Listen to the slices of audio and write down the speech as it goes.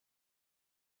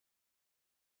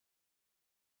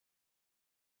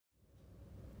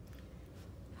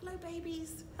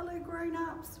babies, hello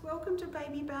grown-ups, welcome to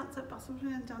Baby Bounce at Busselton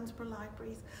and Dunsborough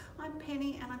Libraries. I'm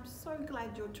Penny and I'm so glad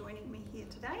you're joining me here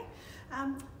today.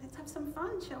 Let's have some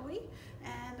fun, shall we?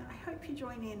 And I hope you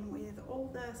join in with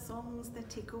all the songs, the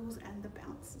tickles and the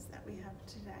bounces that we have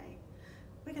today.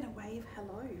 We're going to wave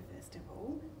hello first of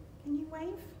all. Can you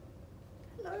wave?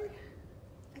 Hello.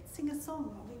 Let's sing a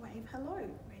song while we wave hello.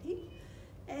 Ready?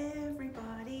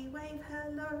 Everybody wave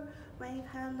hello, wave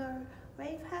hello,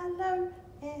 wave hello.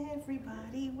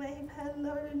 Everybody wave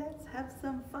hello, let's have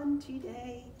some fun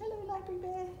today. Hello Library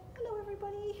Bear, hello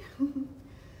everybody.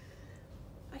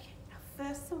 Okay, our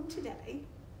first song today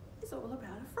is all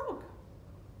about a frog.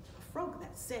 A frog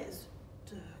that says,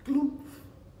 "Gloomp."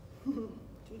 Do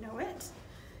you know it?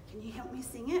 Can you help me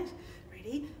sing it?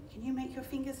 Ready? Can you make your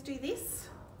fingers do this?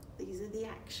 These are the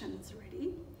actions,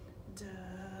 ready?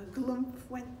 Glump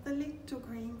went the little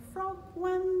green frog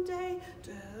one day.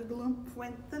 Glump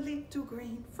went the little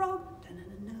green frog.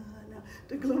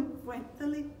 Glump went the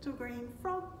little green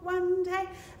frog one day,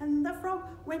 and the frog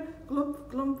went glump,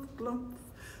 glump, glump.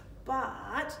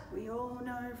 But we all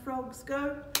know frogs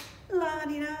go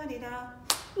la-di-da-di-da,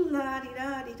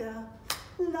 la-di-da-di-da,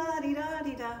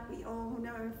 la-di-da-di-da. We all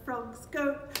know frogs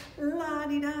go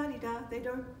la-di-da-di-da. They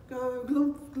don't go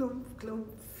glump, glump, glump.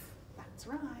 That's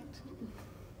right.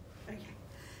 Okay,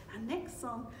 our next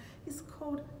song is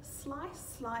called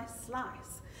Slice, Slice,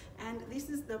 Slice, and this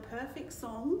is the perfect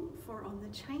song for on the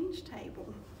change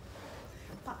table.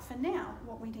 But for now,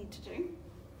 what we need to do,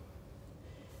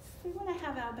 we want to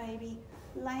have our baby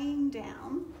laying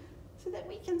down so that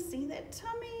we can see their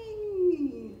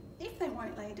tummy. If they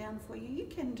won't lay down for you, you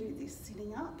can do this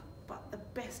sitting up, but the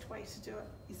best way to do it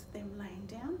is them laying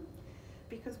down,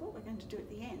 because what we're going to do at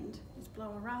the end is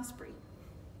blow a raspberry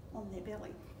on their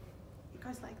belly. It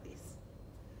goes like this.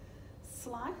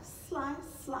 Slice, slice,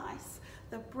 slice.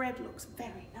 The bread looks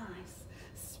very nice.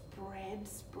 Spread,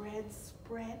 spread,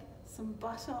 spread. Some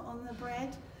butter on the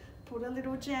bread. Put a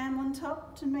little jam on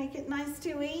top to make it nice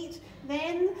to eat.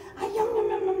 Then, yum, yum,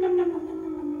 yum, yum, yum, yum,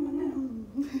 yum,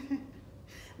 yum.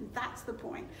 That's the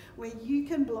point where you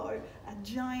can blow a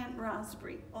giant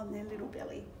raspberry on their little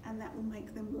belly, and that will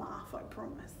make them laugh, I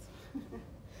promise.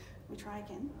 We try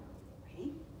again.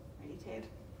 Ready? Ready, Ted?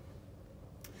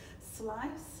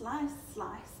 Slice, slice,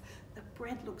 slice. The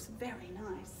bread looks very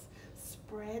nice.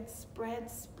 Spread, spread,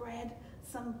 spread.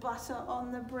 Some butter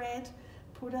on the bread.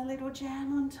 Put a little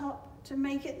jam on top to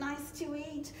make it nice to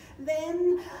eat.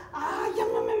 Then, yum,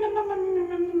 yum, yum, yum, yum,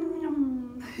 yum, yum,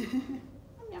 yum.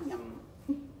 Yum, yum.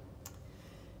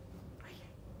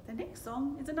 The next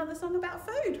song is another song about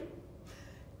food.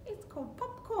 It's called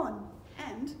Popcorn,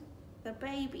 and the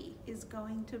baby is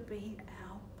going to be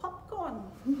our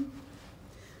popcorn.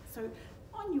 So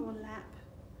on your lap,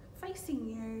 facing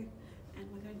you,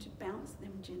 and we're going to bounce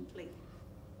them gently.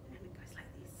 And it goes like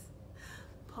this.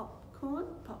 Popcorn,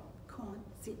 popcorn,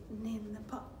 sitting in the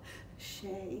pot.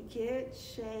 Shake it,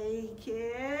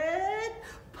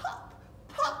 pop,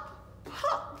 pop,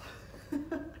 pop.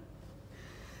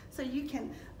 So you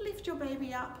can lift your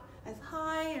baby up as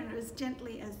high and as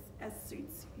gently as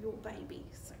suits your baby.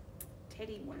 So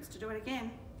Teddy wants to do it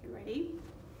again. You ready?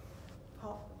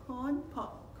 Popcorn,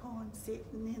 popcorn,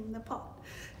 sitting in the pot.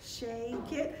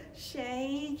 Shake it,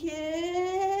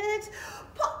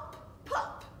 pop,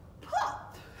 pop,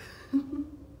 pop.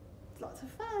 It's lots of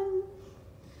fun.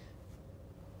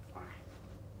 All right.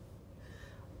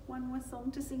 One more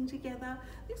song to sing together.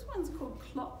 This one's called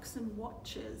Clocks and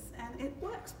Watches, and it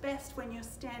works best when you're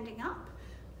standing up,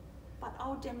 but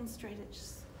I'll demonstrate it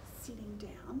just sitting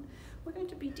down. We're going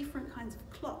to be different kinds of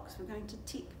clocks. We're going to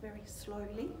tick very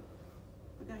slowly.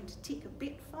 We're going to tick a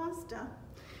bit faster,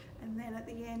 and then at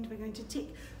the end we're going to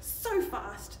tick so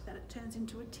fast that it turns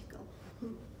into a tickle.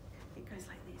 It goes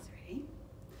like this, ready?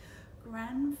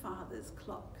 Grandfather's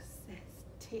clock says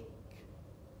tick,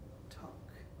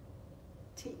 tock,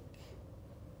 tick,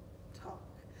 tock.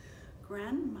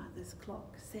 Grandmother's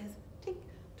clock says tick,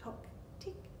 tock,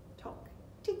 tick, tock,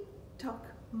 tick, tock.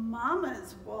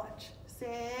 Mama's watch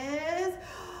says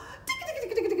tick, tick,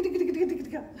 tick, tick, tick, tick, tick,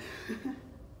 tick, tick.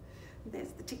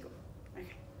 There's the tickle.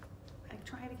 Okay, I'll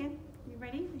try it again. You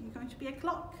ready? Are you going to be a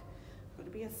clock? It's got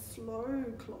to be a slow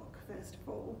clock first of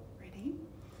all. Ready?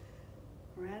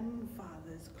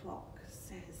 Grandfather's clock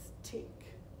says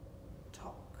tick,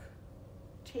 tock,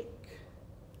 tick,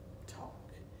 tock,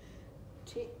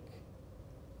 tick,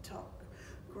 tock.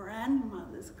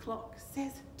 Grandmother's clock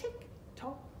says tick,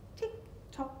 tock, tick,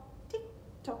 tock, tick,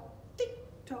 tock,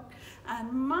 tick, tock.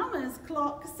 And Mama's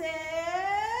clock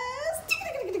says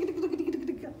tick, tick, tick, tick, tick, tick, tick, tick,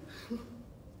 tick.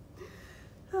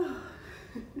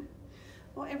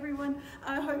 Well, everyone,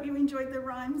 I hope you enjoyed the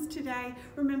rhymes today.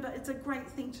 Remember, it's a great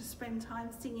thing to spend time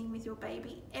singing with your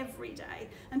baby every day.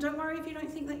 And don't worry if you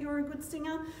don't think that you're a good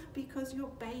singer, because your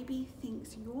baby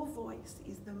thinks your voice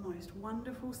is the most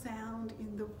wonderful sound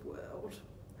in the world.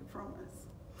 I promise.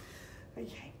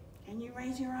 Okay, can you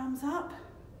raise your arms up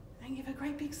and give a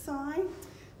great big sigh?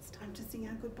 It's time to sing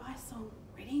our goodbye song.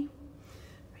 Ready?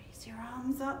 Raise your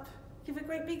arms up. Give a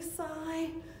great big sigh.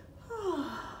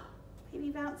 Baby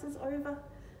bounces over.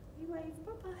 We wave.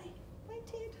 Bye-bye. Bye,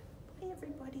 Ted. Bye,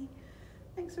 everybody.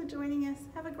 Thanks for joining us.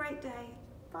 Have a great day.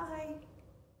 Bye.